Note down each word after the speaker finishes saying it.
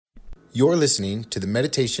You're listening to the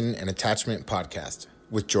Meditation and Attachment Podcast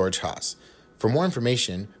with George Haas. For more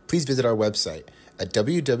information, please visit our website at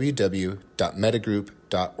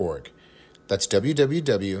www.metagroup.org. That's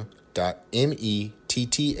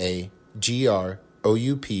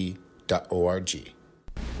www.mettagroup.org.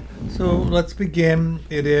 So let's begin.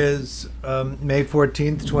 It is May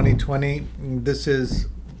 14th, 2020. This is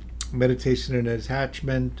Meditation and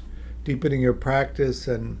Attachment, Deepening Your Practice,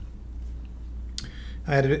 and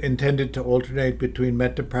I had intended to alternate between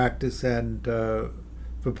metta practice and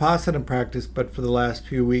vipassana practice, but for the last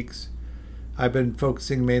few weeks I've been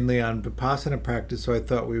focusing mainly on vipassana practice, so I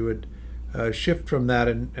thought we would shift from that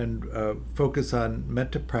and focus on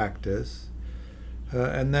metta practice.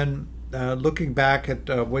 And then looking back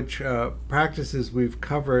at which practices we've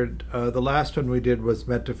covered, the last one we did was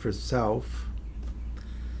metta for self.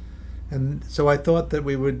 And so I thought that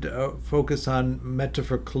we would focus on metta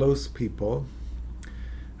for close people.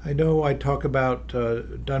 I know I talk about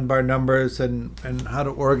Dunbar numbers and how to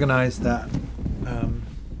organize that.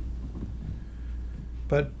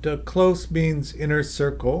 But close means inner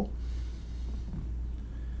circle,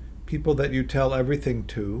 people that you tell everything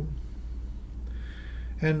to.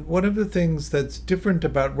 And one of the things that's different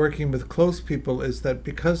about working with close people is that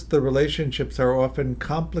because the relationships are often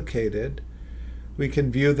complicated, we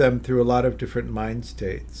can view them through a lot of different mind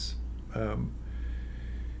states.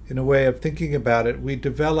 In a way of thinking about it, we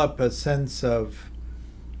develop a sense of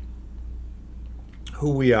who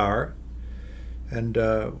we are, and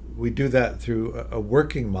we do that through a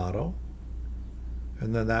working model,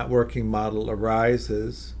 and then that working model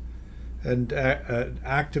arises and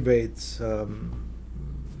activates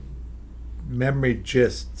memory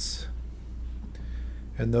gists,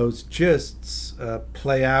 and those gists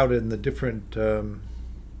play out in the different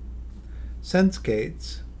sense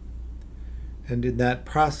gates, and in that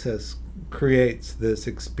process creates this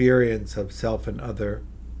experience of self and other.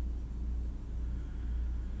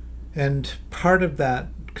 And part of that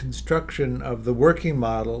construction of the working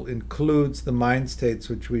model includes the mind states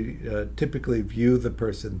which we typically view the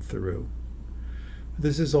person through.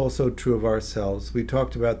 This is also true of ourselves. We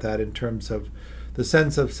talked about that in terms of the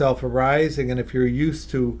sense of self arising, and if you're used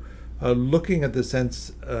to looking at the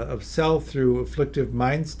sense of self through afflictive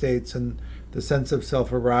mind states, and the sense of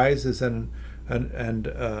self arises and an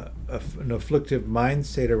afflictive mind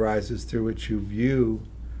state arises through which you view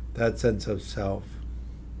that sense of self,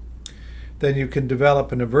 then you can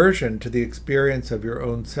develop an aversion to the experience of your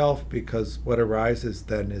own self, because what arises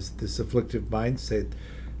then is this afflictive mind state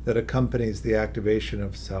that accompanies the activation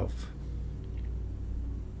of self.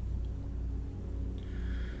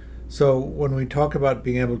 So when we talk about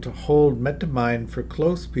being able to hold metta mind for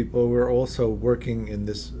close people, we're also working in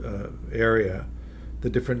this area, the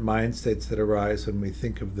different mind states that arise when we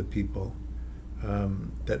think of the people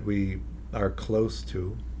that we are close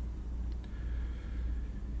to.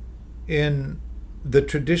 In the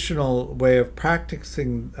traditional way of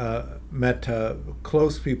practicing metta,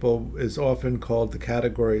 close people is often called the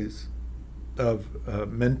categories of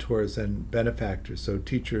mentors and benefactors, so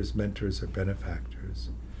teachers, mentors, or benefactors,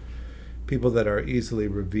 people that are easily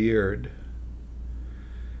revered.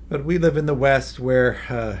 But we live in the West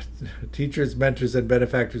where teachers, mentors, and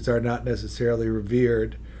benefactors are not necessarily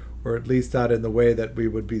revered, or at least not in the way that we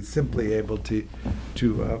would be simply able to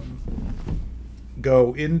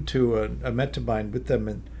go into a metta mind with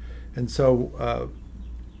them. And so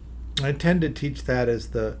I tend to teach that as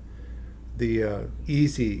the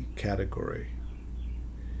easy category.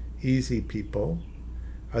 Easy people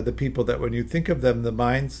are the people that when you think of them, the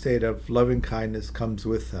mind state of loving kindness comes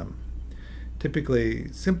with them.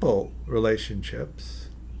 Typically simple relationships.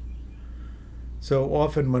 So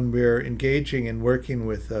often when we're engaging in working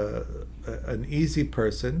with an easy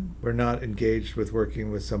person, we're not engaged with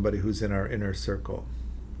working with somebody who's in our inner circle.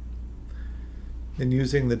 And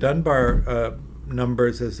using the Dunbar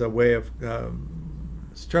numbers as a way of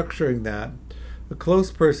structuring that, a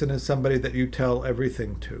close person is somebody that you tell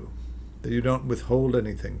everything to, that you don't withhold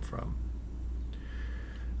anything from.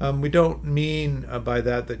 We don't mean by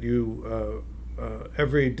that you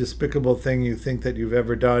every despicable thing you think that you've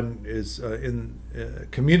ever done is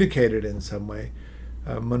communicated in some way.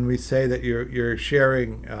 When we say that you're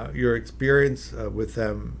sharing your experience with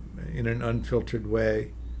them in an unfiltered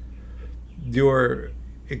way, you're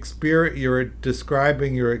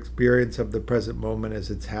describing your experience of the present moment as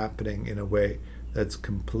it's happening in a way that's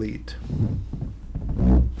complete.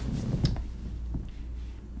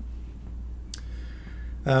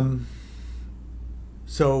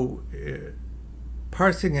 So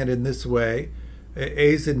parsing it in this way,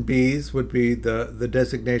 A's and B's would be the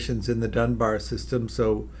designations in the Dunbar system.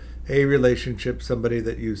 So A relationship, somebody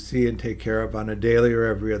that you see and take care of on a daily or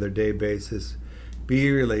every other day basis. B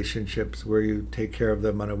relationships, where you take care of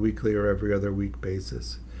them on a weekly or every other week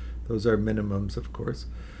basis. Those are minimums, of course.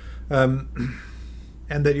 And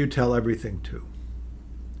that you tell everything to.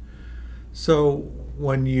 So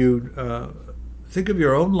when you think of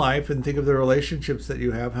your own life and think of the relationships that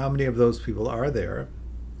you have, how many of those people are there?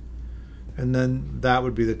 And then that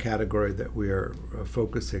would be the category that we are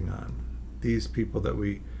focusing on. These people that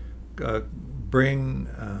we bring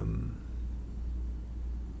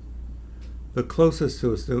the closest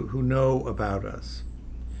to us, who know about us.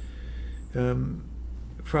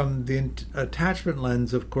 From the attachment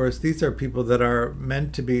lens, of course, these are people that are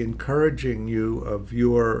meant to be encouraging you of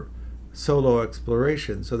your solo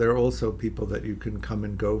exploration. So they're also people that you can come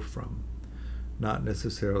and go from, not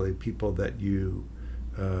necessarily people that you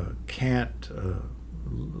can't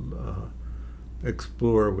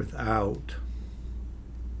explore without.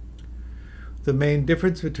 The main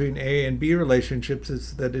difference between A and B relationships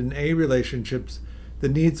is that in A relationships, the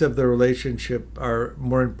needs of the relationship are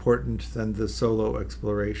more important than the solo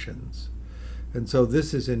explorations. And so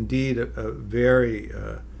this is indeed a very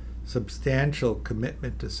substantial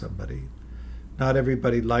commitment to somebody. Not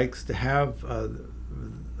everybody likes to have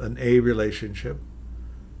an A relationship.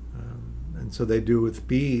 And so they do with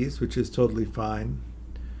Bs, which is totally fine.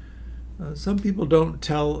 Some people don't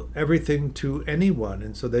tell everything to anyone,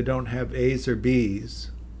 and so they don't have A's or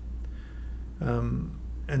B's.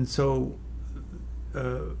 And so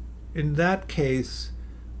in that case,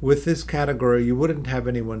 with this category, you wouldn't have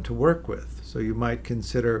anyone to work with. So you might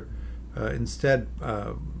consider instead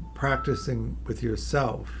practicing with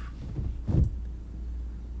yourself.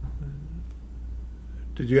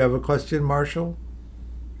 Did you have a question, Marshall?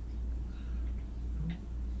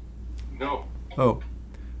 No. Oh,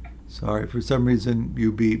 sorry. For some reason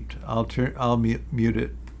you beeped. I'll mute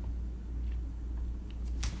it.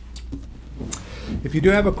 If you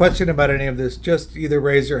do have a question about any of this, just either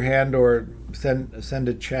raise your hand or send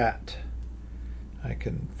a chat. I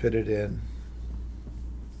can fit it in.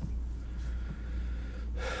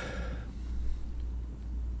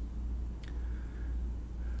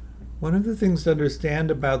 One of the things to understand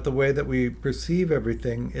about the way that we perceive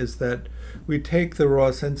everything is that we take the raw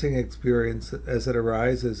sensing experience as it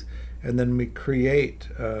arises, and then we create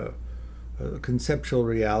a conceptual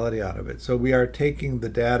reality out of it. So we are taking the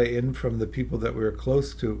data in from the people that we're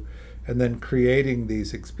close to, and then creating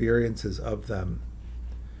these experiences of them.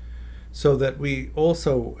 So that we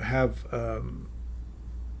also have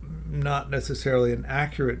not necessarily an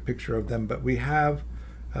accurate picture of them, but we have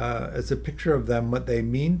as a picture of them what they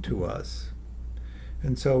mean to us.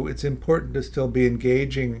 And so it's important to still be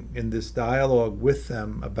engaging in this dialogue with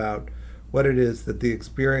them about what it is that the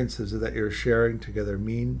experiences that you're sharing together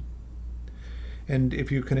mean. And if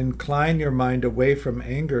you can incline your mind away from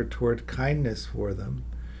anger toward kindness for them,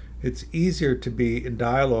 it's easier to be in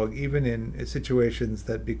dialogue even in situations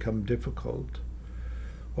that become difficult.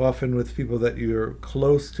 Often with people that you're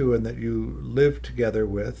close to and that you live together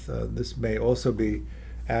with, this may also be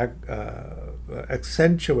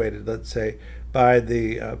accentuated, let's say, by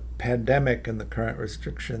the pandemic and the current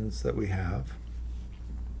restrictions that we have.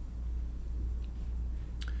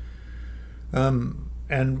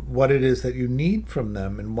 And what it is that you need from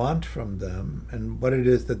them and want from them, and what it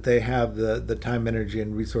is that they have the time, energy,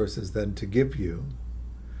 and resources then to give you.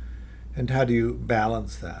 And how do you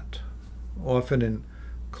balance that? Often in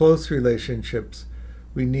close relationships,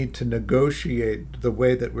 we need to negotiate the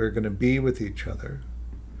way that we're going to be with each other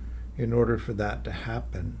in order for that to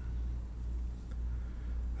happen.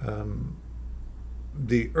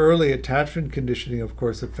 The early attachment conditioning, of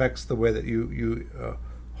course, affects the way that you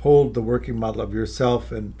hold the working model of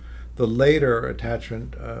yourself, and the later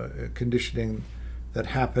attachment conditioning that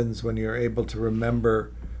happens when you're able to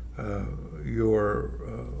remember your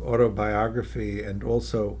autobiography and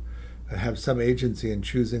also have some agency in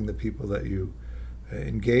choosing the people that you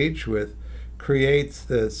engage with, creates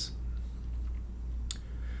this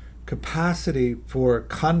capacity for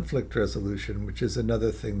conflict resolution, which is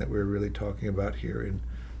another thing that we're really talking about here in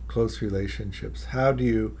close relationships. How do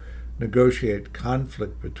you negotiate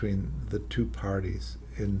conflict between the two parties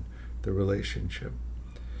in the relationship?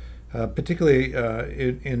 Particularly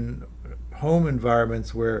in home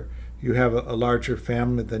environments where you have a larger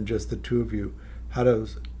family than just the two of you, how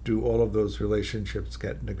do all of those relationships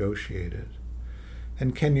get negotiated?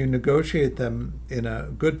 And can you negotiate them in a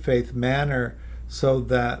good faith manner so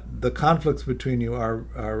that the conflicts between you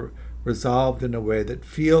are resolved in a way that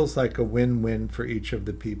feels like a win-win for each of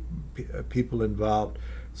the people involved,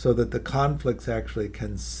 so that the conflicts actually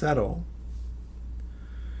can settle?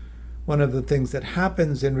 one of the things that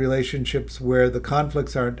happens in relationships where the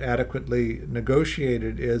conflicts aren't adequately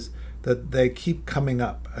negotiated is that they keep coming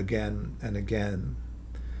up again and again.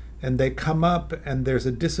 And they come up, and there's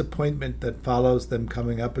a disappointment that follows them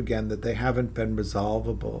coming up again, that they haven't been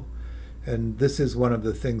resolvable. And this is one of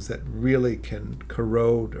the things that really can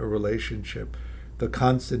corrode a relationship, the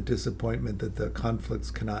constant disappointment that the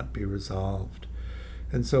conflicts cannot be resolved.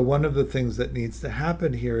 And so one of the things that needs to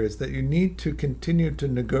happen here is that you need to continue to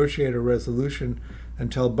negotiate a resolution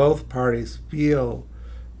until both parties feel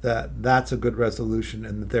that that's a good resolution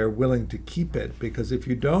and that they're willing to keep it. Because if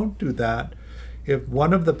you don't do that, if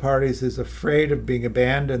one of the parties is afraid of being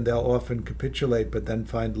abandoned, they'll often capitulate, but then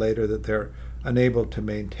find later that they're unable to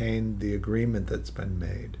maintain the agreement that's been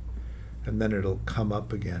made. And then it'll come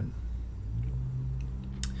up again.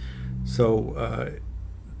 So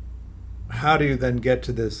how do you then get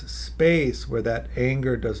to this space where that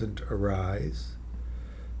anger doesn't arise,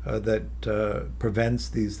 that prevents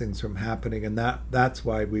these things from happening? And that's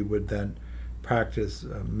why we would then practice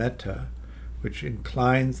metta, which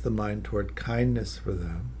inclines the mind toward kindness for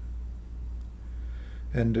them,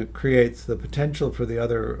 and it creates the potential for the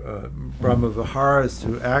other Brahma Viharas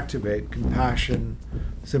to activate compassion,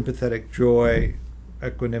 sympathetic joy,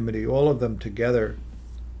 equanimity, all of them together.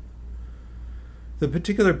 The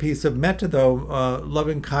particular piece of metta, though,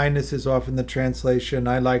 loving kindness is often the translation.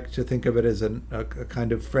 I like to think of it as a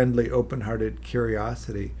kind of friendly, open-hearted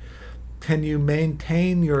curiosity. Can you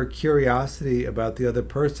maintain your curiosity about the other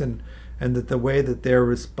person and that the way that they're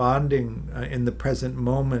responding in the present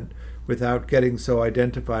moment without getting so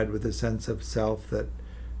identified with a sense of self that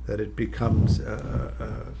it becomes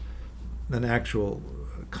an actual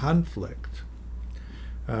conflict?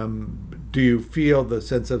 Do you feel the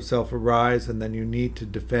sense of self arise and then you need to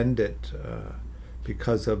defend it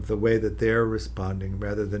because of the way that they're responding,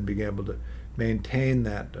 rather than being able to maintain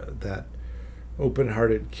that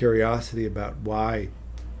open-hearted curiosity about why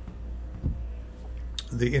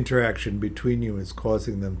the interaction between you is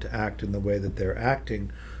causing them to act in the way that they're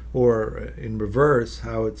acting, or in reverse,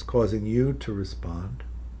 how it's causing you to respond?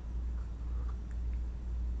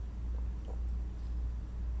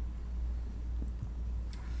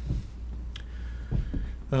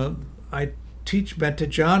 I teach metta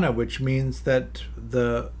jhana, which means that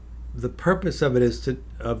the purpose of it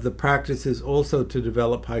of the practice is also to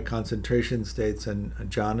develop high concentration states and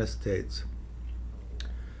jhana states.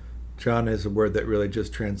 Jhana is a word that really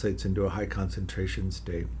just translates into a high concentration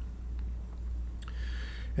state.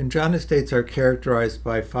 And jhana states are characterized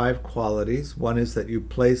by 5 qualities. One is that you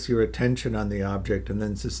place your attention on the object and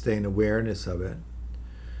then sustain awareness of it.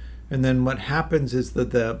 And then what happens is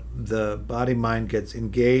that the body-mind gets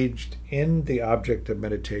engaged in the object of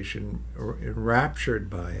meditation, or enraptured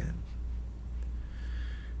by it.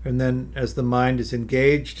 And then as the mind is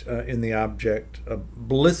engaged in the object, a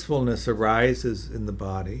blissfulness arises in the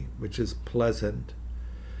body, which is pleasant.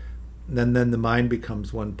 And then the mind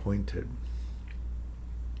becomes one-pointed.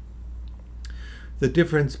 The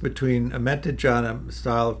difference between a metta jhana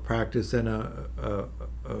style of practice and a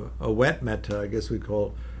wet metta, I guess we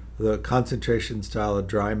call the concentration style of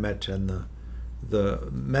dry metta, and the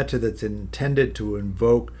metta that's intended to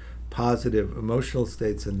invoke positive emotional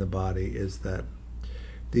states in the body, is that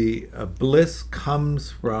the bliss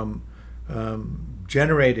comes from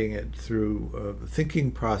generating it through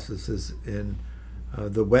thinking processes in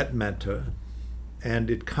the wet metta,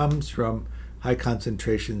 and it comes from high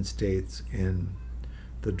concentration states in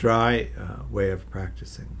the dry way of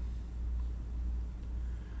practicing.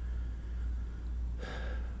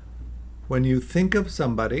 When you think of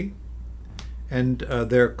somebody and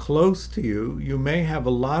they're close to you, you may have a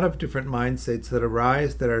lot of different mind states that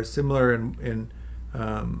arise that are similar in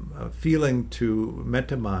feeling to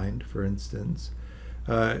metta mind, for instance.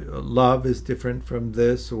 Love is different from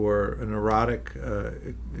this, or an erotic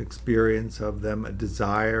experience of them, a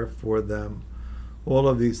desire for them. All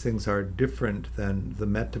of these things are different than the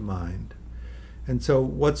metta mind. And so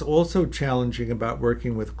what's also challenging about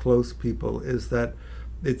working with close people is that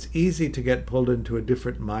it's easy to get pulled into a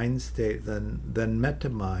different mind state than metta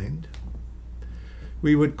mind.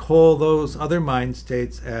 We would call those other mind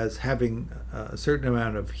states as having a certain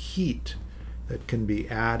amount of heat that can be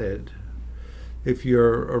added. If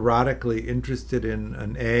you're erotically interested in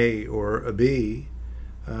an A or a B,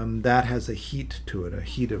 that has a heat to it, a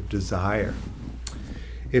heat of desire.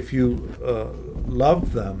 If you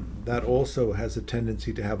love them, that also has a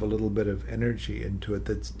tendency to have a little bit of energy into it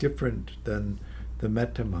that's different than the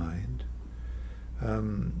metta mind.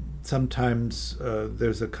 Sometimes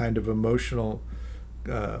there's a kind of emotional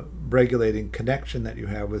regulating connection that you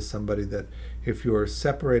have with somebody, that if you're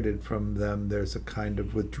separated from them, there's a kind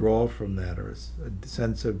of withdrawal from that, or a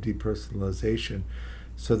sense of depersonalization,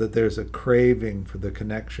 so that there's a craving for the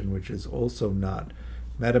connection, which is also not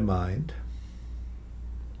metamind.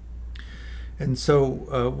 And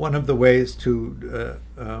so one of the ways to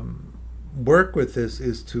work with this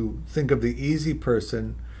is to think of the easy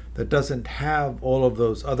person that doesn't have all of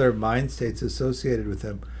those other mind states associated with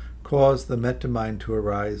them, cause the metamind to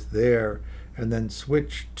arise there, and then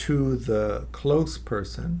switch to the close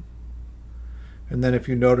person. And then if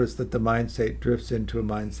you notice that the mind state drifts into a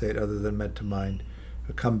mind state other than metamind,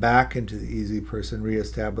 come back into the easy person,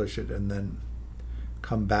 reestablish it, and then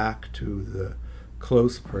come back to the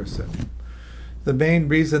close person. The main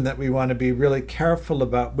reason that we want to be really careful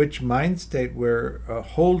about which mind state we're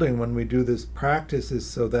holding when we do this practice is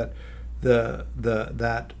so that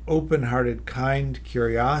that open-hearted, kind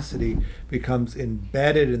curiosity becomes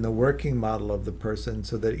embedded in the working model of the person,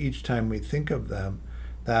 so that each time we think of them,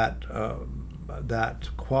 that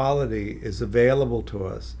quality is available to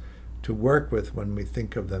us to work with when we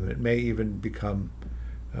think of them. It may even become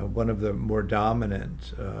one of the more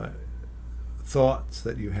dominant thoughts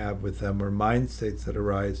that you have with them, or mind states that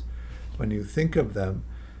arise when you think of them,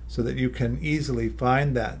 so that you can easily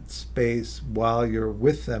find that space while you're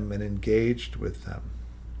with them and engaged with them.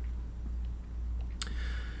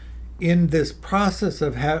 In this process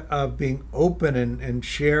of being open and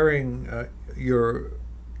sharing your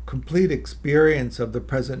complete experience of the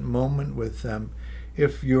present moment with them,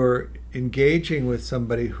 if you're engaging with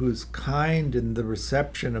somebody who's kind in the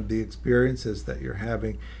reception of the experiences that you're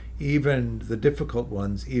having, even the difficult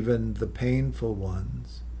ones, even the painful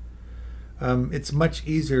ones, it's much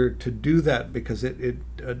easier to do that, because it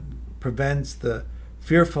prevents the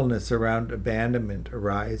fearfulness around abandonment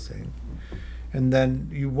arising. And then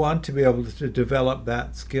you want to be able to develop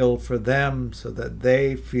that skill for them, so that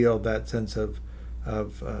they feel that sense of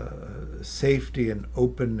safety and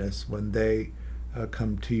openness when they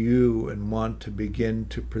come to you and want to begin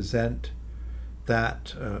to present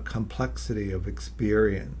that complexity of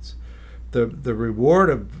experience. The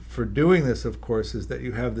reward for doing this, of course, is that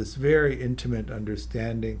you have this very intimate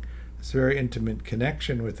understanding, this very intimate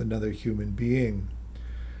connection with another human being.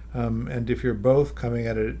 And if you're both coming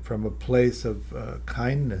at it from a place of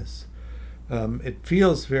kindness, it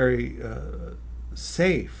feels very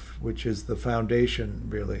safe, which is the foundation,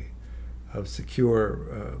 really, of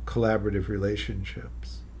secure collaborative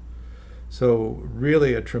relationships. So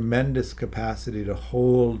really a tremendous capacity to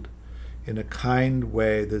hold in a kind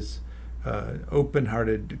way this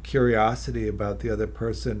open-hearted curiosity about the other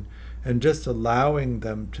person, and just allowing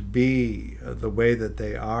them to be the way that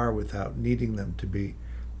they are without needing them to be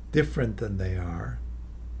different than they are.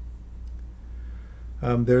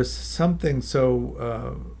 There's something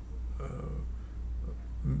so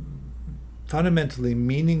fundamentally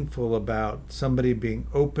meaningful about somebody being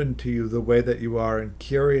open to you the way that you are and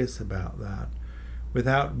curious about that,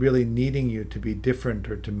 without really needing you to be different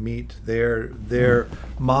or to meet their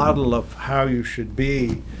model of how you should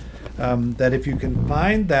be. That if you can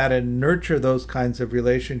find that and nurture those kinds of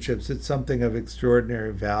relationships, it's something of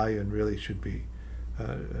extraordinary value and really should be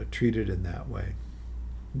treated in that way.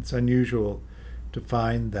 It's unusual to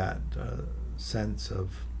find that sense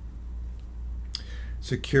of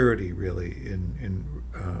security, really, in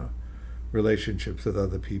relationships with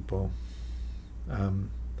other people.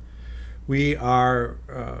 We are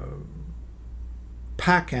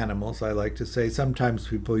pack animals, I like to say. Sometimes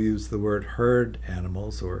people use the word herd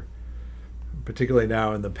animals, or particularly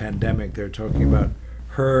now in the pandemic, they're talking about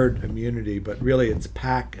herd immunity, but really it's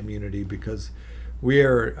pack immunity, because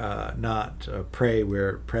we're not prey,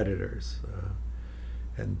 we're predators.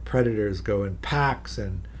 And predators go in packs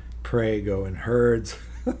and prey go in herds.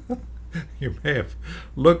 You may have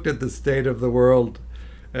looked at the state of the world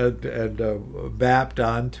and mapped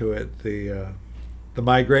onto it the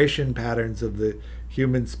migration patterns of the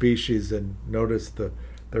human species, and noticed the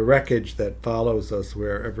wreckage that follows us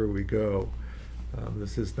wherever we go.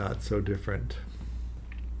 This is not so different.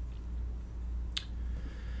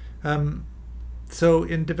 So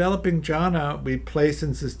in developing jhana, we place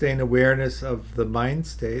and sustain awareness of the mind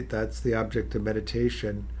state. That's the object of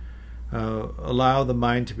meditation. Allow the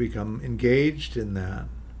mind to become engaged in that.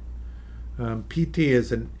 Piti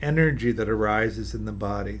is an energy that arises in the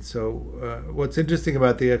body. So what's interesting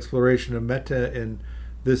about the exploration of metta in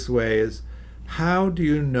this way is, how do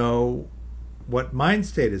you know what mind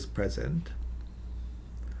state is present?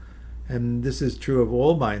 And this is true of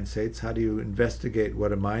all mind states. How do you investigate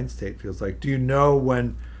what a mind state feels like? Do you know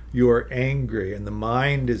when you're angry and the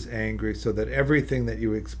mind is angry, so that everything that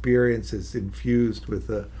you experience is infused with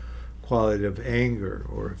the quality of anger.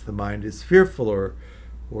 Or if the mind is fearful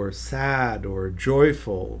or sad or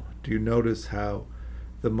joyful, do you notice how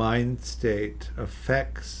the mind state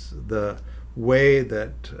affects the way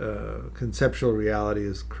that conceptual reality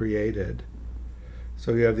is created?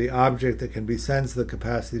 So you have the object that can be sensed, the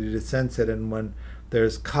capacity to sense it, and when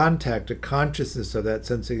there's contact, a consciousness of that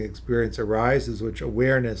sensing experience arises, which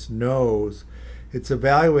awareness knows. It's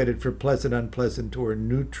evaluated for pleasant, unpleasant, or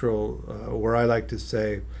neutral, or I like to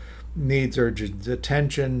say needs, urges,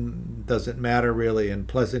 attention, doesn't matter really, and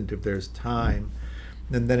pleasant if there's time.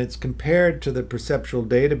 And then it's compared to the perceptual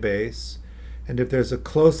database, and if there's a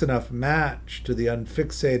close enough match to the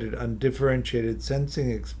unfixated, undifferentiated sensing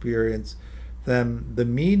experience, then the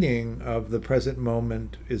meaning of the present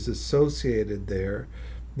moment is associated there.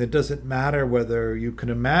 It doesn't matter whether you can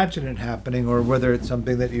imagine it happening or whether it's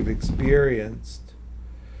something that you've experienced.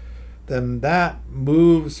 Then that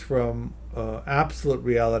moves from absolute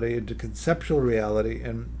reality into conceptual reality,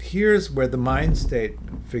 and here's where the mind state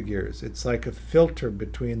figures. It's like a filter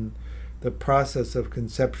between the process of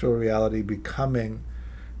conceptual reality becoming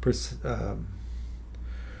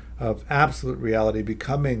of absolute reality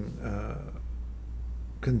becoming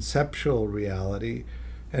conceptual reality,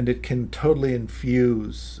 and it can totally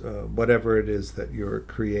infuse whatever it is that you're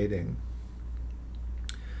creating.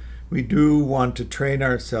 We do want to train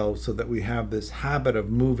ourselves so that we have this habit of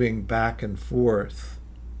moving back and forth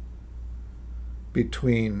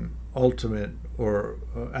between ultimate or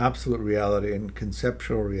absolute reality and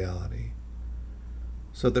conceptual reality,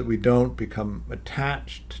 so that we don't become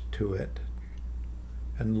attached to it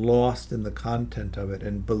and lost in the content of it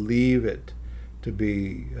and believe it to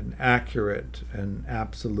be an accurate and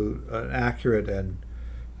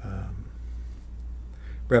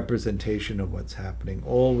representation of what's happening,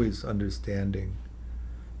 always understanding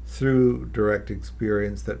through direct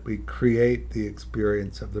experience that we create the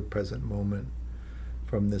experience of the present moment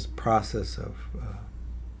from this process of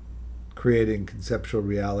creating conceptual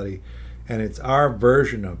reality. And it's our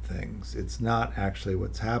version of things. It's not actually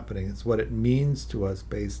what's happening. It's what it means to us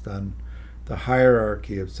based on the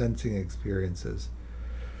hierarchy of sensing experiences,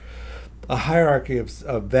 a hierarchy of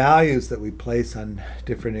values that we place on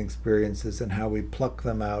different experiences and how we pluck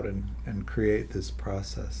them out and create this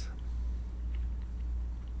process.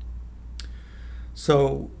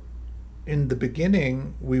 So in the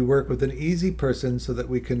beginning, we work with an easy person so that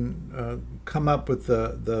we can come up with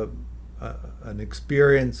an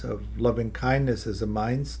experience of loving kindness as a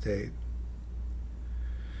mind state.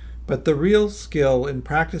 But the real skill in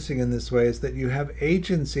practicing in this way is that you have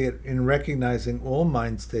agency in recognizing all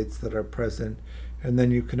mind states that are present, and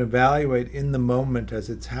then you can evaluate in the moment as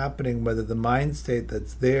it's happening whether the mind state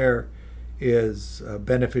that's there is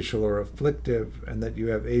beneficial or afflictive, and that you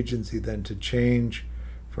have agency then to change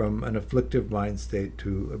from an afflictive mind state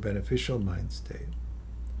to a beneficial mind state.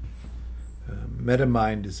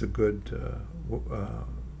 Meta-mind is a good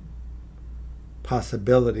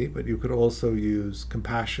possibility, but you could also use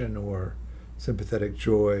compassion or sympathetic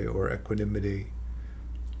joy or equanimity.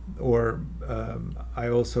 Or I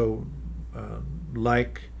also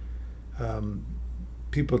like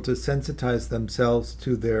people to sensitize themselves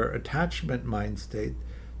to their attachment mind state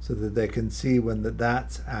so that they can see when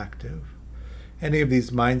that's active. Any of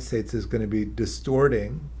these mind states is going to be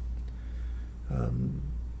distorting.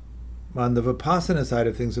 On the Vipassana side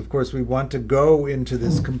of things, of course, we want to go into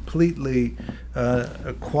this completely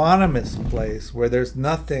equanimous place where there's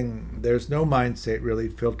no mind state really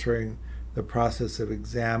filtering the process of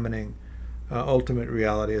examining ultimate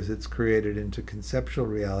reality as it's created into conceptual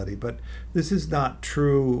reality. But this is not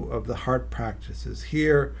true of the heart practices.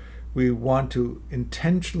 Here, we want to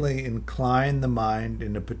intentionally incline the mind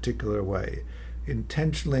in a particular way,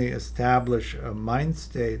 intentionally establish a mind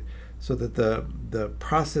state so that the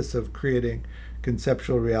process of creating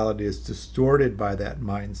conceptual reality is distorted by that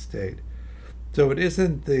mind state. So it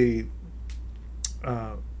isn't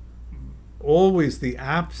always the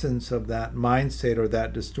absence of that mind state or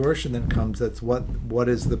that distortion that comes. That's what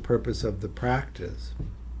is the purpose of the practice.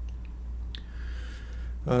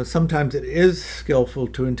 Sometimes it is skillful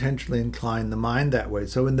to intentionally incline the mind that way.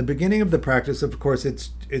 So in the beginning of the practice, of course,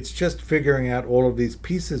 it's just figuring out all of these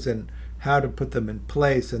pieces and how to put them in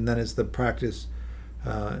place, and then as the practice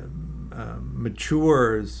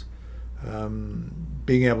matures,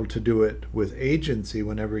 being able to do it with agency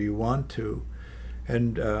whenever you want to.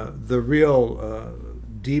 And the real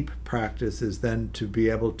deep practice is then to be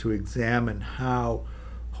able to examine how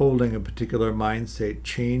holding a particular mind state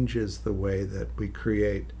changes the way that we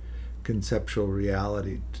create conceptual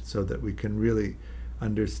reality, so that we can really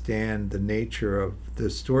understand the nature of the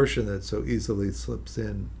distortion that so easily slips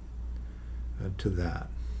in to that.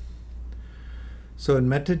 So in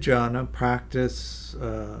Metta Jhana practice,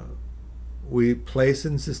 we place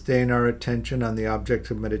and sustain our attention on the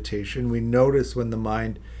object of meditation. We notice when the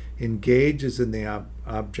mind engages in the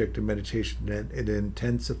object of meditation, it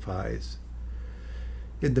intensifies.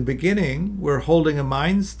 In the beginning, we're holding a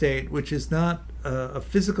mind state which is not a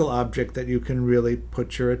physical object that you can really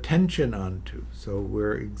put your attention onto. So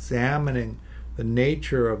we're examining the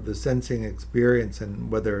nature of the sensing experience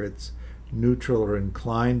and whether it's neutral or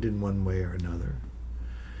inclined in one way or another.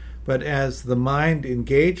 But as the mind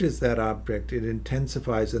engages that object, it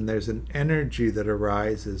intensifies, and there's an energy that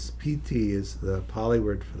arises. Piti is the Pali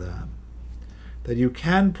word for that you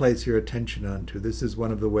can place your attention onto. This is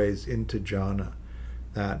one of the ways into jhana,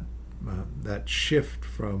 that shift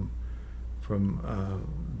from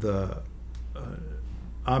the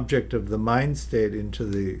object of the mind state into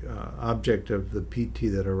the object of the piti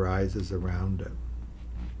that arises around it.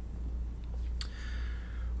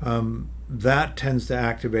 That tends to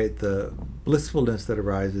activate the blissfulness that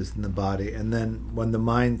arises in the body, and then when the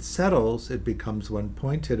mind settles, it becomes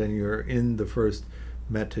one-pointed, and you're in the first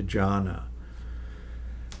metta jhana.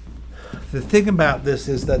 The thing about this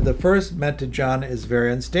is that the first metta jhana is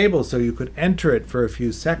very unstable, so you could enter it for a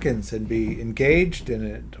few seconds and be engaged in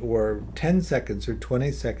it, or 10 seconds or 20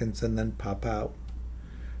 seconds, and then pop out,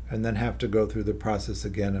 and then have to go through the process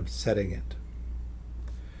again of setting it.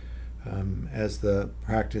 As the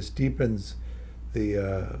practice deepens,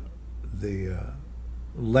 the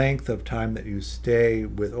length of time that you stay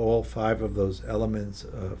with all 5 of those elements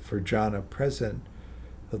for jhana present,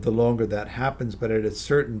 the longer that happens. But at a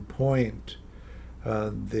certain point,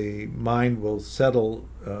 the mind will settle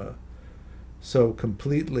so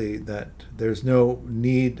completely that there's no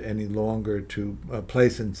need any longer to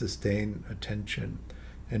place and sustain attention,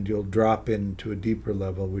 and you'll drop into a deeper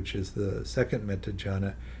level, which is the second metta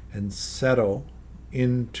jhana, and settle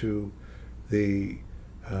into the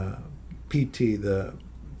piti, the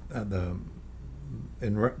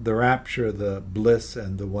rapture, the bliss,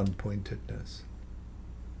 and the one-pointedness.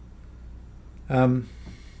 At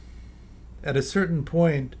a certain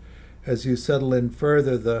point, as you settle in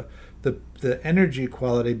further, the energy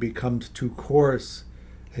quality becomes too coarse,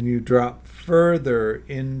 and you drop further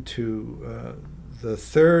into the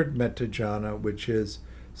third metta jhana, which is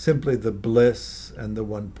simply the bliss and the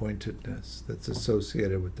one-pointedness that's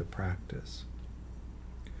associated with the practice.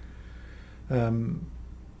 And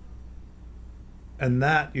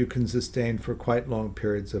that you can sustain for quite long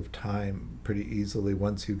periods of time pretty easily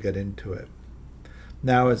once you get into it.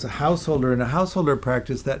 Now, as a householder, in a householder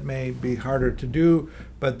practice, that may be harder to do,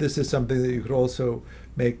 but this is something that you could also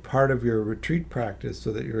make part of your retreat practice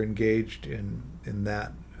so that you're engaged in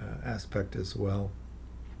that aspect as well.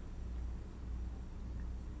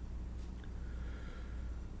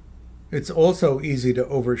 It's also easy to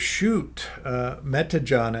overshoot metta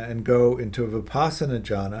jhana and go into vipassana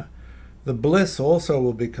jhana. The bliss also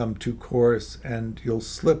will become too coarse, and you'll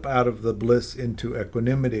slip out of the bliss into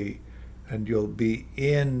equanimity, and you'll be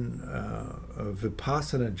in a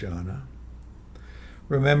vipassana jhana.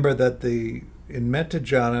 Remember that in metta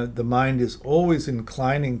jhana, the mind is always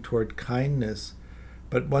inclining toward kindness,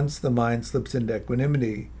 but once the mind slips into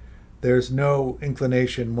equanimity, there's no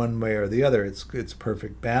inclination one way or the other. It's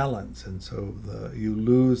perfect balance, and so you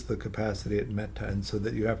lose the capacity at metta, and so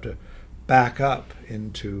that you have to back up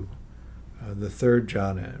into the third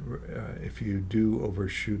jhana if you do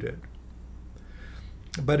overshoot it.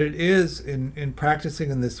 But it is, in practicing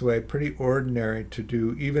in this way, pretty ordinary to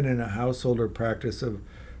do, even in a householder practice of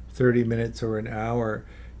 30 minutes or an hour,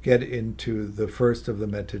 get into the first of the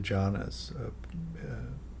metta jhanas.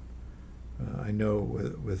 I know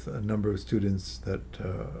with a number of students that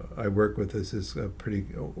I work with, this is a pretty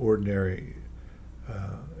ordinary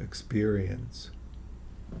experience.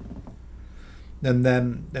 And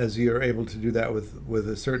then, as you're able to do that with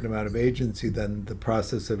a certain amount of agency, then the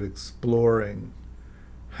process of exploring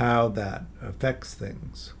how that affects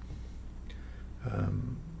things.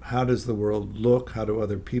 How does the world look? How do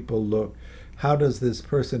other people look? How does this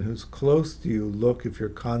person who's close to you look if you're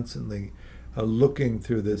constantly looking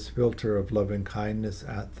through this filter of loving kindness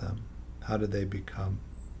at them? How do they become?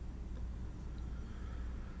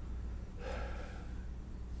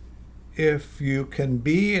 If you can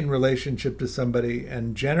be in relationship to somebody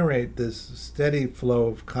and generate this steady flow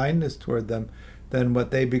of kindness toward them, then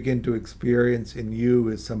what they begin to experience in you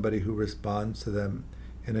is somebody who responds to them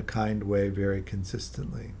in a kind way very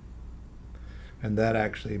consistently. And that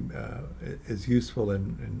actually is useful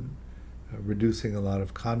in reducing a lot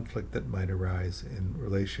of conflict that might arise in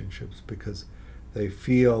relationships, because they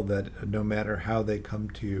feel that no matter how they come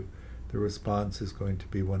to you, the response is going to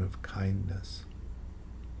be one of kindness.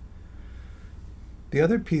 The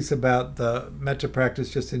other piece about the metta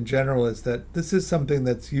practice just in general is that this is something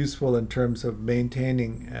that's useful in terms of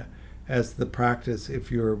maintaining as the practice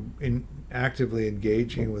if you're actively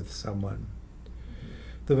engaging with someone.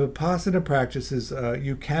 The Vipassana practices,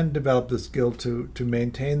 you can develop the skill to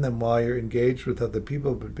maintain them while you're engaged with other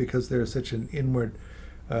people, but because there's such an inward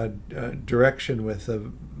direction with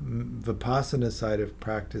the Vipassana side of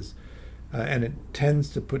practice, and it tends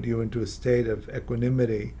to put you into a state of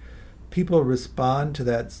equanimity, people respond to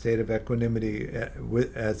that state of equanimity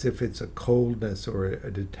as if it's a coldness or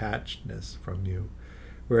a detachedness from you.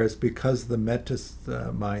 Whereas because the metta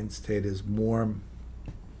mind state is warm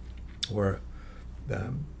or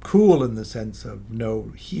cool in the sense of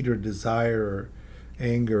no heat or desire or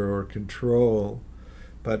anger or control,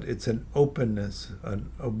 but it's an openness,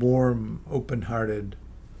 a warm, open-hearted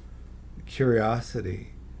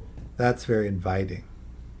curiosity, that's very inviting.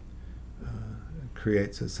 It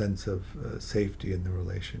creates a sense of safety in the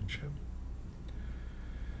relationship.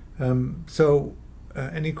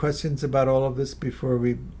 Any questions about all of this before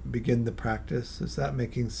we begin the practice? Is that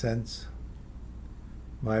making sense?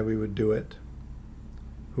 Why we would do it?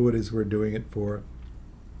 Who it is we're doing it for?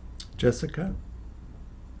 Jessica?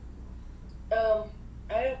 I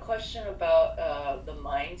had a question about the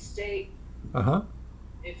mind state. Uh-huh.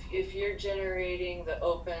 If you're generating the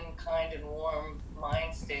open, kind, and warm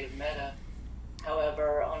mind state of metta,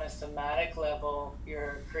 however, on a somatic level,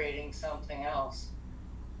 you're creating something else,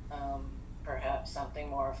 perhaps something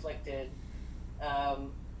more afflicted. I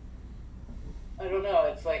don't know.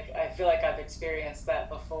 It's like I feel like I've experienced that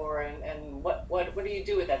before. And what do you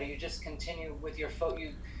do with that? Do you just continue with your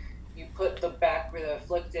you put the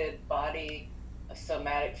afflicted body, a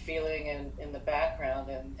somatic feeling in the background,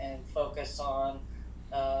 and focus on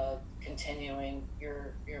continuing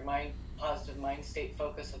your positive mind state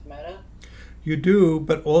focus of metta? You do,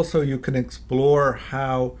 but also you can explore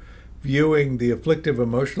how viewing the afflictive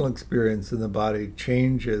emotional experience in the body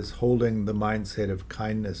changes holding the mind state of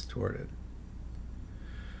kindness toward it.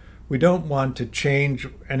 We don't want to change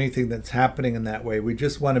anything that's happening in that way. We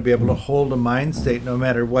just want to be able to hold a mind state no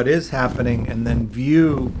matter what is happening, and then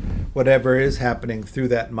view whatever is happening through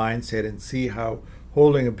that mind state and see how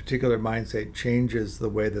holding a particular mind state changes the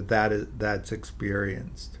way that's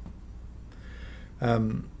experienced.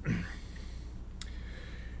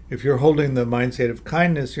 If you're holding the mind state of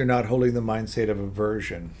kindness, you're not holding the mind state of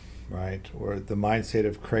aversion, right? Or the mind state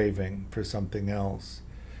of craving for something else.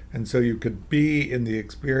 And so you could be in the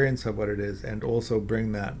experience of what it is and also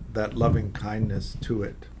bring that loving kindness to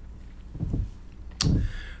it.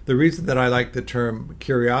 The reason that I like the term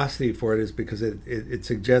curiosity for it is because it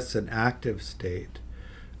suggests an active state.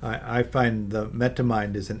 I find the metta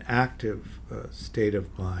mind is an active state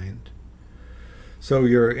of mind. So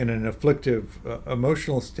you're in an afflictive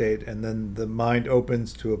emotional state, and then the mind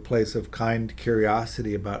opens to a place of kind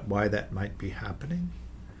curiosity about why that might be happening.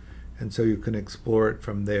 And so you can explore it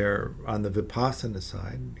from there. On the Vipassana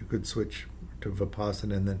side, you could switch to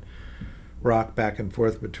Vipassana and then rock back and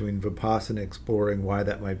forth between Vipassana, exploring why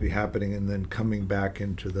that might be happening, and then coming back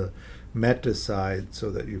into the metta side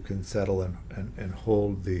so that you can settle and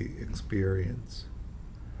hold the experience.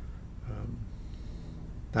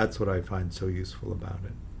 That's what I find so useful about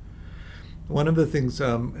it. One of the things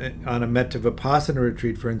on a metta Vipassana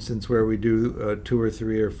retreat, for instance, where we do 2 or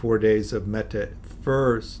 3 or 4 days of metta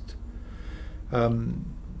first,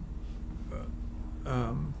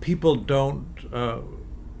 people don't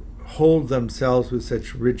hold themselves with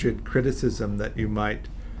such rigid criticism that you might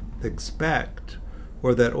expect,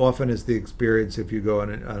 or that often is the experience if you go on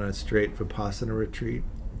a straight Vipassana retreat.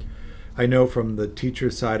 I know from the teacher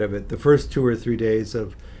side of it, the first 2 or 3 days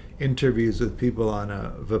of interviews with people on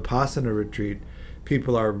a Vipassana retreat,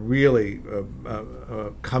 people are really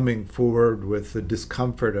coming forward with the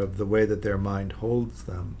discomfort of the way that their mind holds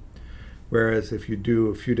them. Whereas if you do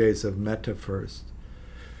a few days of metta first,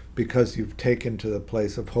 because you've taken to the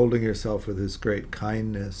place of holding yourself with this great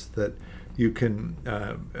kindness, that you can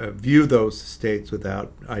view those states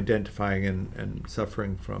without identifying and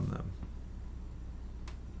suffering from them.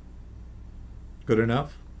 Good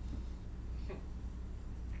enough?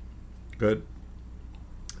 Good.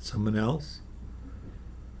 Someone else?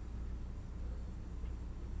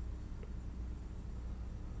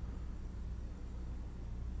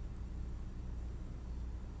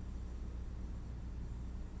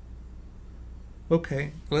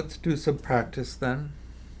 Okay, let's do some practice then.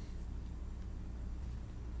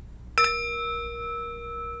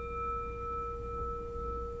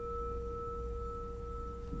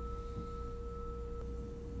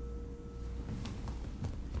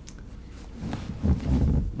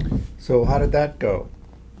 So how did that go?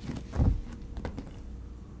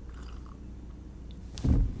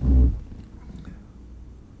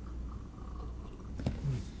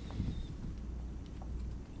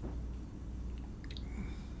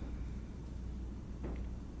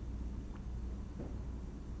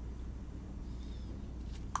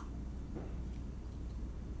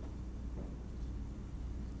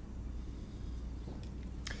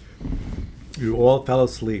 You all fell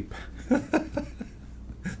asleep.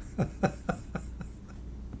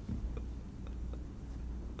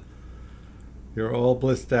 You're all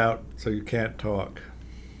blissed out, so you can't talk.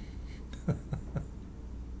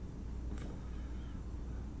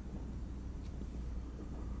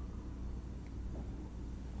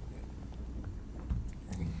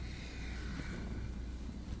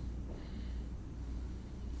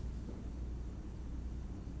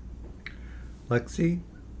 Lexi?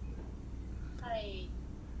 Hi.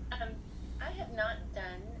 I have not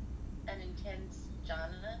done an intense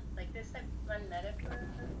jhana like this. I've run metta for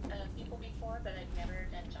people before, but I've never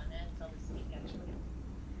done jhana until this week actually.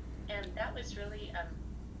 And that was really,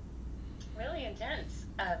 really intense.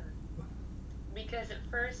 Because at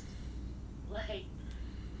first, like,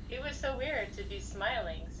 it was so weird to be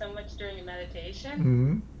smiling so much during a meditation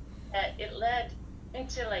Mm-hmm. that it led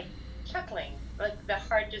into like chuckling. Like the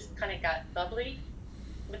heart just kind of got bubbly.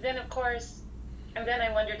 But then, of course, and then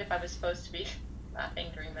I wondered if I was supposed to be laughing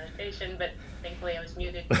during meditation, but thankfully I was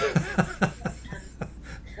muted.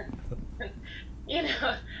 You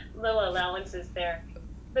know, little allowances there.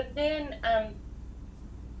 But then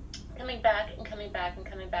coming back and coming back and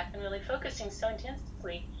coming back and really focusing so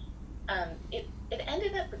intensely, it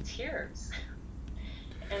ended up with tears.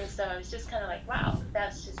 And so I was just kind of like, wow,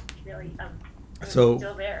 that's just really So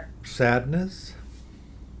still there. sadness?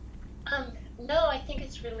 No, I think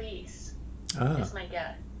it's release. Ah, Is my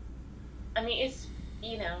guess. I mean, it's,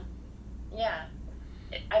 you know, yeah.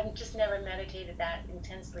 I've just never meditated that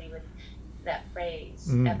intensely with that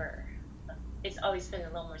phrase ever. It's always been a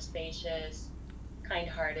little more spacious,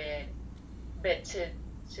 kind-hearted, but to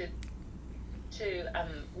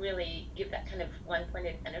really give that kind of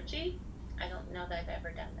one-pointed energy, I don't know that I've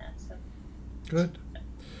ever done that. So good.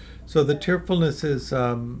 So the tearfulness is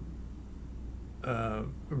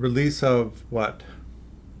release of what?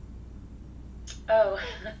 oh,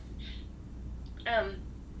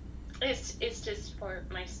 it's just for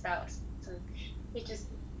my spouse. And we just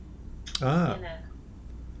Ah,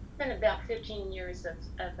 it's been about 15 years of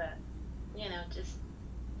you know, just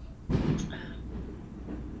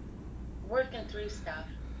working through stuff,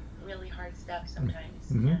 really hard stuff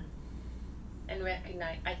sometimes. Mhm. And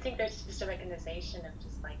recognize, I think there's just a recognition of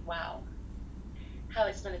just like, wow, how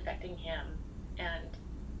it's been affecting him, and,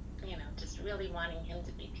 you know, just really wanting him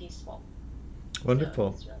to be peaceful.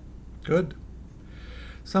 wonderful. So it's really, Good.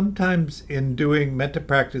 Sometimes in doing metta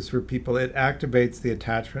practice for people, it activates the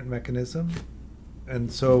attachment mechanism.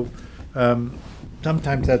 And so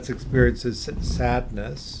sometimes that's experienced as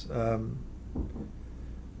sadness.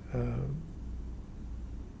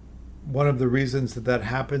 One of the reasons that that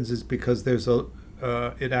happens is because there's it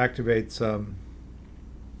activates a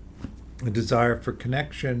desire for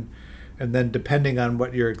connection, and then depending on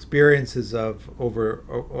what your experiences of over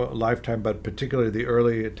a lifetime, but particularly the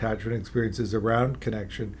early attachment experiences around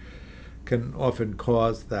connection, can often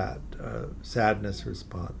cause that sadness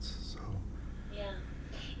response. So yeah.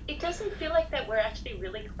 It doesn't feel like that we're actually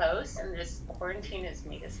really close, and this quarantine has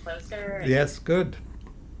made us closer. And yes, good.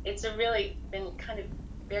 it's a really been kind of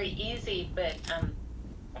very easy, but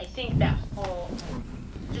I think that whole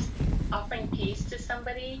just offering peace to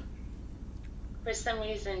somebody, for some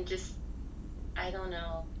reason, just, I don't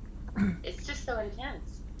know, it's just so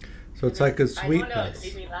intense. So it's like a I don't know, it sweetness.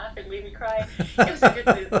 made me laugh, it made me cry. It was a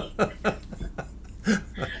good movie.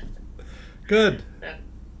 Good. So,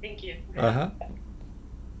 thank you. Uh-huh.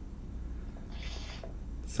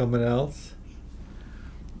 Someone else?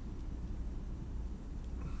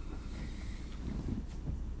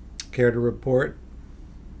 Care to report?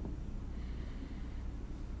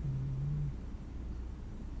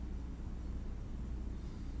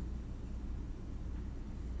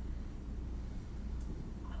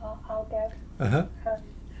 I'll go. Uh-huh.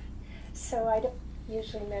 So I don't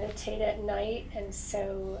usually meditate at night, and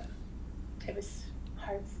so it was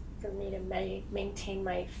hard for me to maintain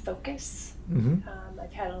my focus. Mm-hmm.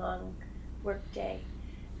 I've had a long work day,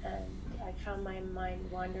 and I found my mind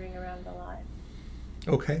wandering around a lot.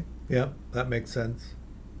 Okay. Yeah, that makes sense.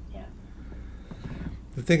 Yeah.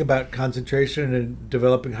 The thing about concentration and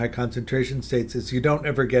developing high concentration states is you don't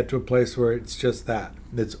ever get to a place where it's just that.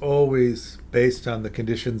 It's always based on the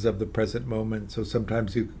conditions of the present moment. So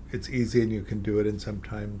sometimes it's easy and you can do it, and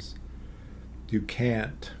sometimes you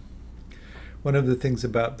can't. One of the things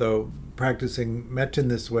about, though, practicing metta in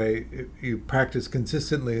this way, you practice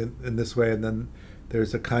consistently in this way, and then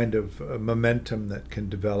there's a kind of momentum that can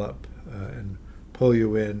develop and pull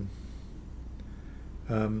you in.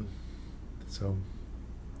 So,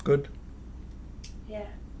 good. Yeah.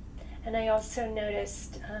 And I also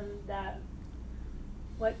noticed that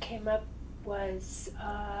what came up was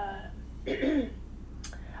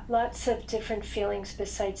lots of different feelings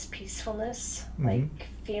besides peacefulness, like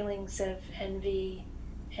feelings of envy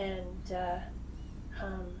and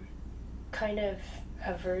kind of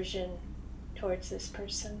aversion towards this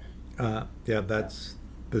person. Yeah, that's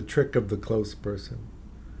the trick of the close person.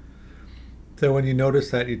 So when you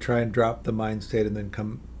notice that, you try and drop the mind state and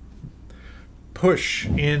then push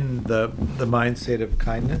in the mind state of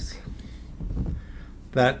kindness.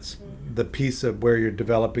 That's the piece of where you're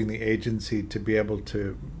developing the agency to be able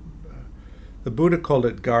to, the Buddha called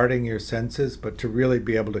it guarding your senses, but to really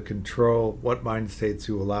be able to control what mind states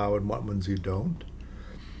you allow and what ones you don't.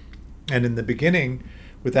 And in the beginning,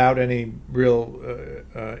 without any real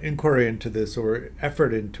inquiry into this or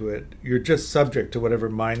effort into it, you're just subject to whatever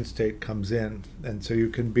mind state comes in. And so you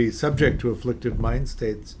can be subject to afflictive mind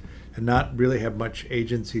states and not really have much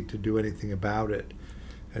agency to do anything about it.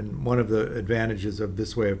 And one of the advantages of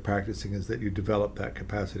this way of practicing is that you develop that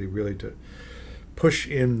capacity really to push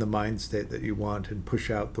in the mind state that you want and push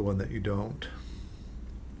out the one that you don't.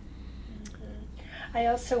 I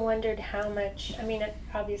also wondered how much,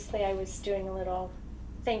 obviously I was doing a little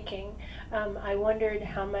thinking. I wondered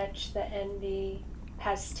how much the envy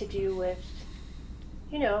has to do with,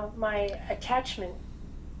 my attachment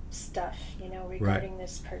stuff, regarding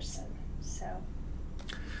this person.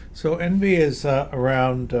 So envy is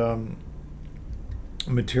around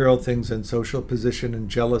material things and social position, and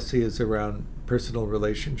jealousy is around personal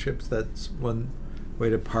relationships. That's one way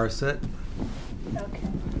to parse it. Okay.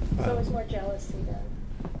 So it was more jealousy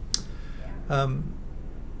then.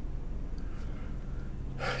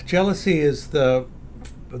 Jealousy is the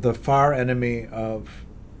far enemy of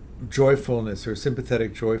joyfulness or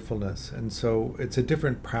sympathetic joyfulness, and so it's a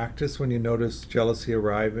different practice when you notice jealousy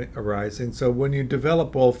arising. So when you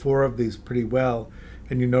develop all four of these pretty well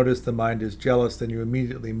and you notice the mind is jealous, then you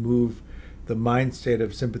immediately move the mind state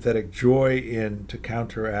of sympathetic joy in to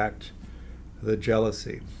counteract the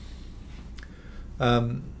jealousy.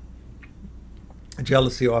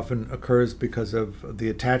 Jealousy often occurs because of the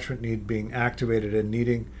attachment need being activated and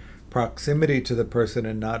needing proximity to the person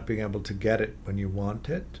and not being able to get it when you want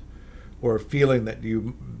it, or feeling that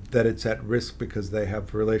it's at risk because they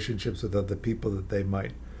have relationships with other people that they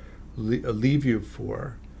might leave you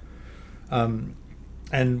for.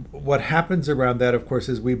 And what happens around that, of course,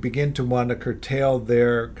 is we begin to want to curtail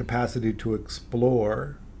their capacity to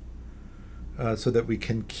explore so that we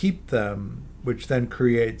can keep them, which then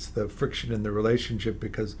creates the friction in the relationship,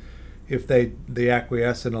 because if they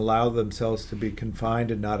acquiesce and allow themselves to be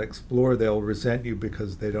confined and not explore, they'll resent you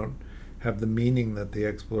because they don't have the meaning that the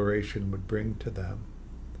exploration would bring to them.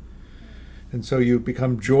 And so you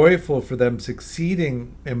become joyful for them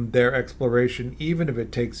succeeding in their exploration, even if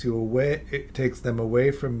it takes them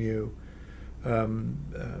away from you,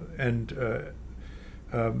 and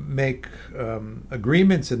make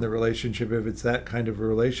agreements in the relationship if it's that kind of a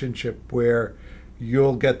relationship where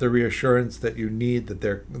you'll get the reassurance that you need that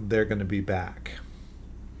they're going to be back.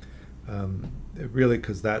 Really,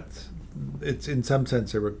 because it's in some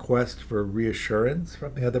sense a request for reassurance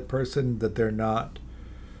from the other person that they're not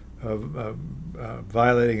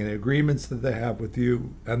violating any agreements that they have with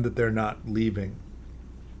you and that they're not leaving.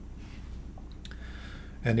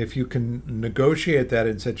 And if you can negotiate that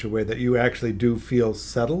in such a way that you actually do feel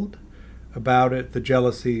settled about it, the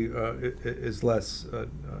jealousy is less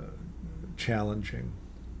challenging.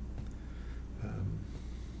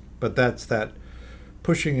 But that's that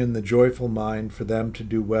pushing in the joyful mind for them to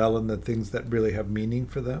do well in the things that really have meaning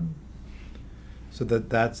for them. So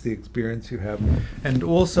that's the experience you have. And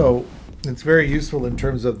also, it's very useful in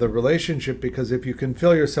terms of the relationship, because if you can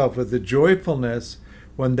fill yourself with the joyfulness,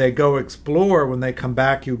 when they go explore, when they come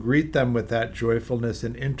back, you greet them with that joyfulness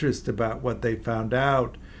and interest about what they found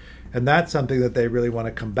out. And that's something that they really want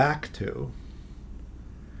to come back to.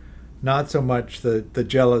 Not so much the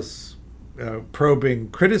jealous, probing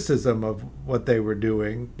criticism of what they were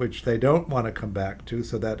doing, which they don't want to come back to,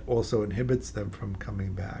 so that also inhibits them from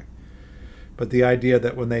coming back. But the idea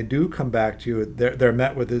that when they do come back to you, they're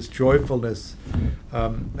met with this joyfulness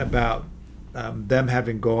about them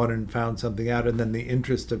having gone and found something out, and then the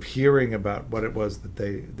interest of hearing about what it was that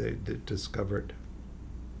they discovered.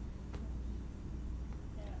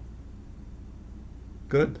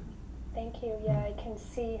 Good. Thank you. Yeah, I can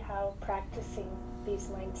see how practicing these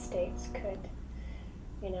mind states could,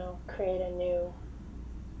 create a new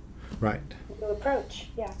Right. approach.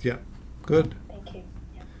 Yeah. Yeah. Good. Thank you.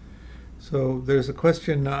 Yeah. So there's a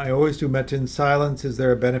question. I always do metta in silence. Is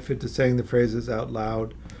there a benefit to saying the phrases out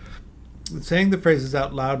loud? Saying the phrases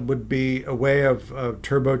out loud would be a way of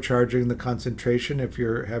turbocharging the concentration if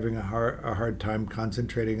you're having a hard time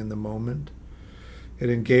concentrating in the moment. It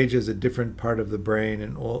engages a different part of the brain,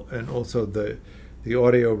 and also the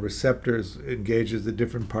audio receptors engages a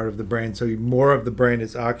different part of the brain. So more of the brain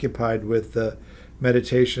is occupied with the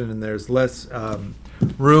meditation, and there's less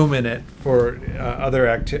room in it for other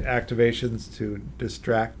activations to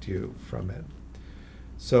distract you from it.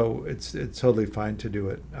 So it's totally fine to do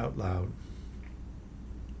it out loud.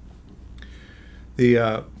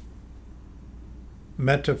 The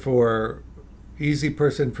metta for easy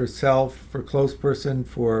person, for self, for close person,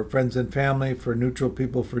 for friends and family, for neutral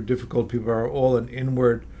people, for difficult people are all an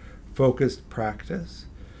inward focused practice.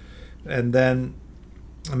 And then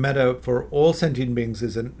a metta for all sentient beings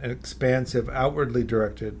is an expansive, outwardly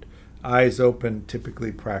directed, eyes open,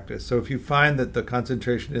 typically practice. So if you find that the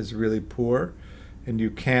concentration is really poor and you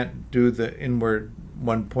can't do the inward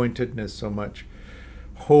one-pointedness so much,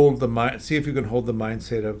 hold the mind. See if you can hold the mind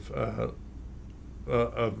state of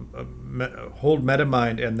hold metta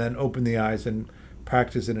mind, and then open the eyes and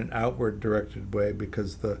practice in an outward directed way,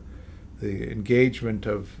 because the engagement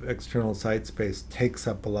of external sight space takes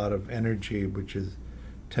up a lot of energy, which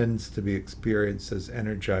tends to be experienced as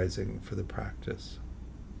energizing for the practice.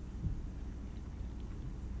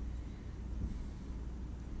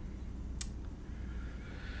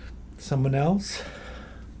 Someone else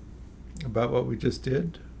about what we just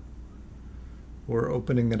did? Or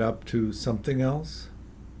opening it up to something else?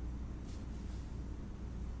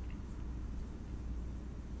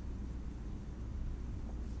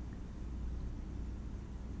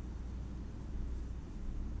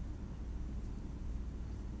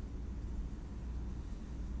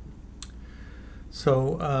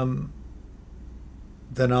 So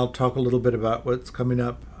then I'll talk a little bit about what's coming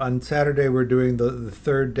up. On Saturday, we're doing the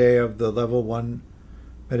third day of the Level 1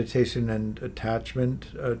 Meditation and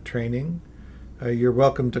Attachment training. You're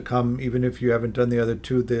welcome to come, even if you haven't done the other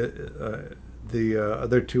two. The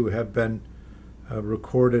other two have been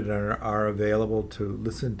recorded and are available to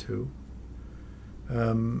listen to.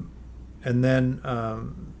 And then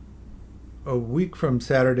a week from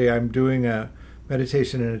Saturday, I'm doing a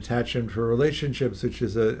meditation and attachment for relationships, which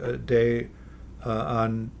is a day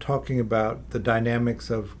on talking about the dynamics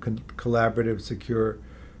of collaborative, secure,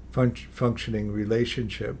 functioning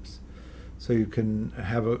relationships. So you can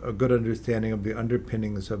have a good understanding of the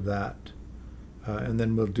underpinnings of that. And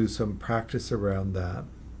then we'll do some practice around that.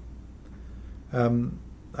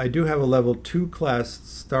 I do have a level 2 class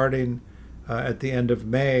starting at the end of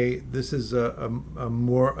May. This is a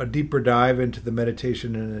deeper dive into the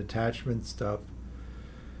meditation and attachment stuff.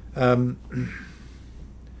 It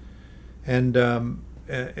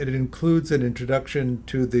includes an introduction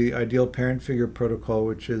to the Ideal Parent Figure Protocol,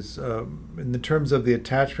 which is, in the terms of the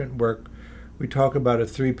attachment work, we talk about a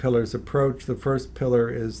 3 pillars approach. The first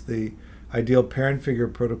pillar is the Ideal Parent Figure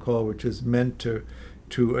Protocol, which is meant to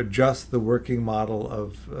adjust the working model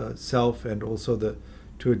of self, and also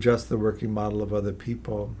to adjust the working model of other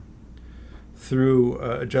people through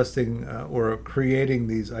adjusting or creating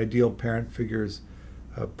these ideal parent figures,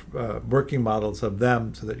 working models of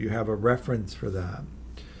them, so that you have a reference for that.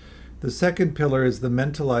 The second pillar is the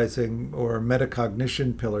mentalizing or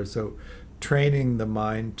metacognition pillar, so training the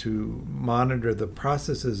mind to monitor the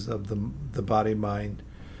processes of the body-mind,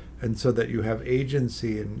 and so that you have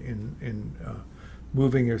agency in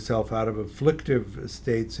moving yourself out of afflictive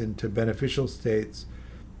states into beneficial states.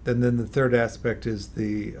 And then the third aspect is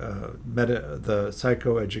the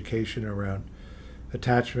psychoeducation around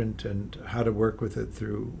attachment and how to work with it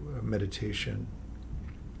through meditation.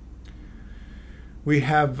 We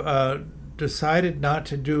have decided not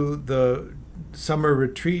to do the summer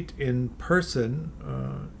retreat in person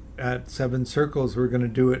at Seven Circles. We're going to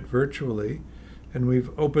do it virtually, and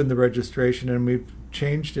we've opened the registration, and we've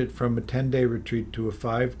changed it from a 10-day retreat to a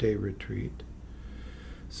 5-day retreat.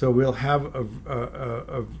 So we'll have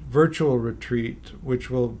a virtual retreat,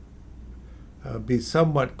 which will be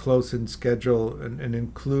somewhat close in schedule and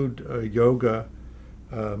include yoga.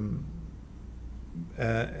 And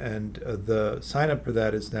the sign-up for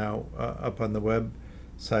that is now up on the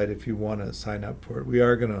website if you want to sign up for it. We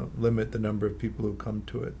are going to limit the number of people who come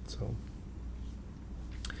to it, so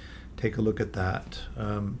take a look at that.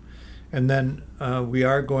 And then we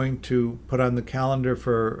are going to put on the calendar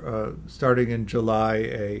for starting in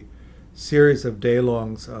July series of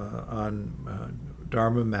day-longs on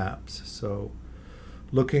Dharma maps. So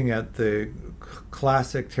looking at the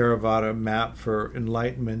classic Theravada map for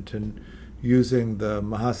enlightenment and using the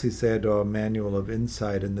Mahasi Sayadaw Manual of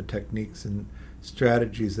Insight and the techniques and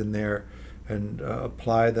strategies in there, and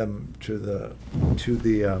apply them to the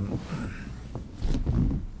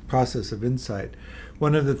process of insight.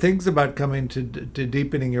 One of the things about coming to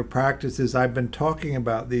deepening your practice is I've been talking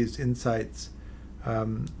about these insights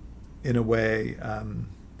in a way,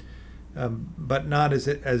 but not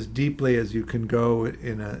as deeply as you can go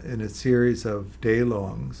in a series of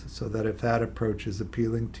day-longs, so that if that approach is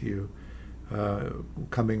appealing to you,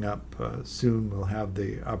 coming up soon we'll have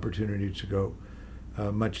the opportunity to go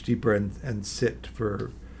much deeper and sit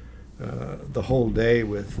for the whole day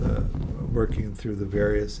with working through the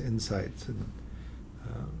various insights, and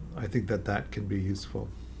I think that can be useful.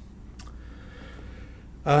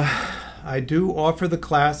 I do offer the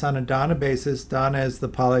class on a dana basis. Dana is the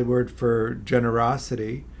Pali word for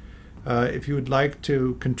generosity. If you would like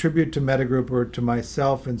to contribute to Metagroup or to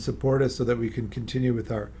myself and support us so that we can continue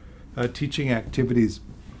with our teaching activities,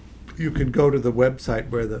 you can go to the website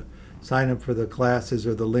where the sign up for the classes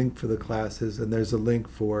or the link for the classes, and there's a link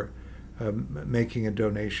for making a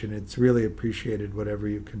donation. It's really appreciated, whatever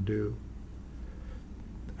you can do.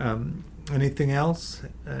 Anything else?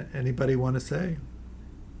 Anybody want to say?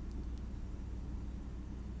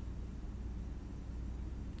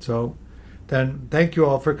 So then, thank you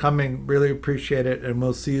all for coming. Really appreciate it, and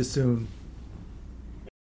we'll see you soon.